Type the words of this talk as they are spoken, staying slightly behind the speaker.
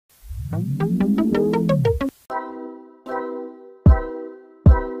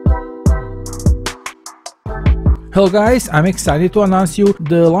Hello guys, I'm excited to announce you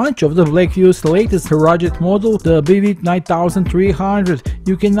the launch of the Blackview's latest rugged model, the BV9300.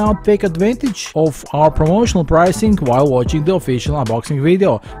 You can now take advantage of our promotional pricing while watching the official unboxing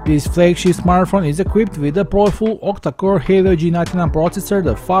video. This flagship smartphone is equipped with a powerful octa-core Helio G99 processor,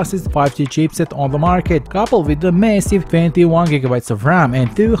 the fastest 5G chipset on the market, coupled with the massive 21GB of RAM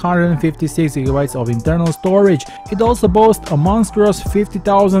and 256GB of internal storage. It also boasts a monstrous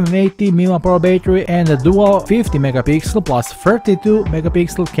 50,080 mAh battery and a dual 50 megapixel plus 32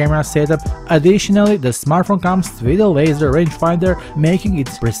 megapixel camera setup. Additionally, the smartphone comes with a laser rangefinder, making it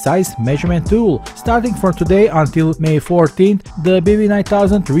a precise measurement tool. Starting from today until May 14th, the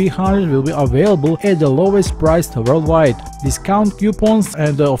BV9300 will be available at the lowest price worldwide. Discount coupons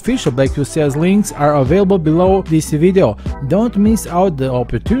and the official Blackview sales links are available below this video. Don't miss out the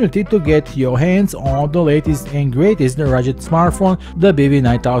opportunity to get your hands on the latest and greatest rugged smartphone, the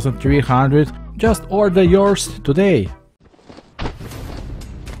BV9300. Just order yours today.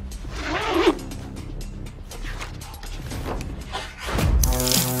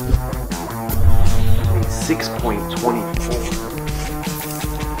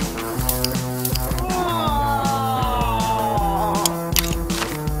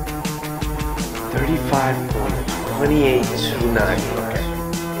 $35.2829.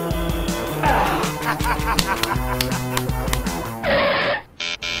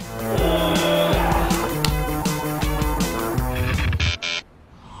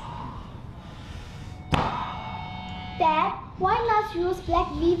 Dad, why not use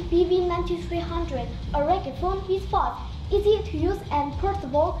Blackview BV9300, a rugged phone with fast, easy to use and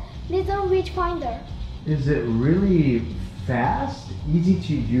portable laser rangefinder? Is it really fast, easy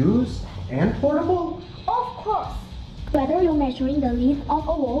to use, and portable? Of course! Whether you're measuring the length of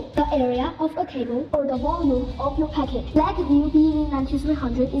a wall, the area of a table, or the volume of your packet, Blackview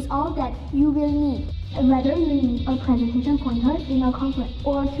BV9300 is all that you will need. Whether you need a presentation pointer in a conference,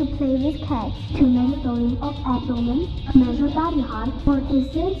 or to play with cats, to measure the length of abdomen, measure body height, or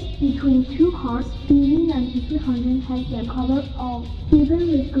distance between two cars, BV9300 has them covered all,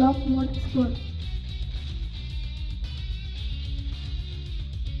 even with glove mode sport.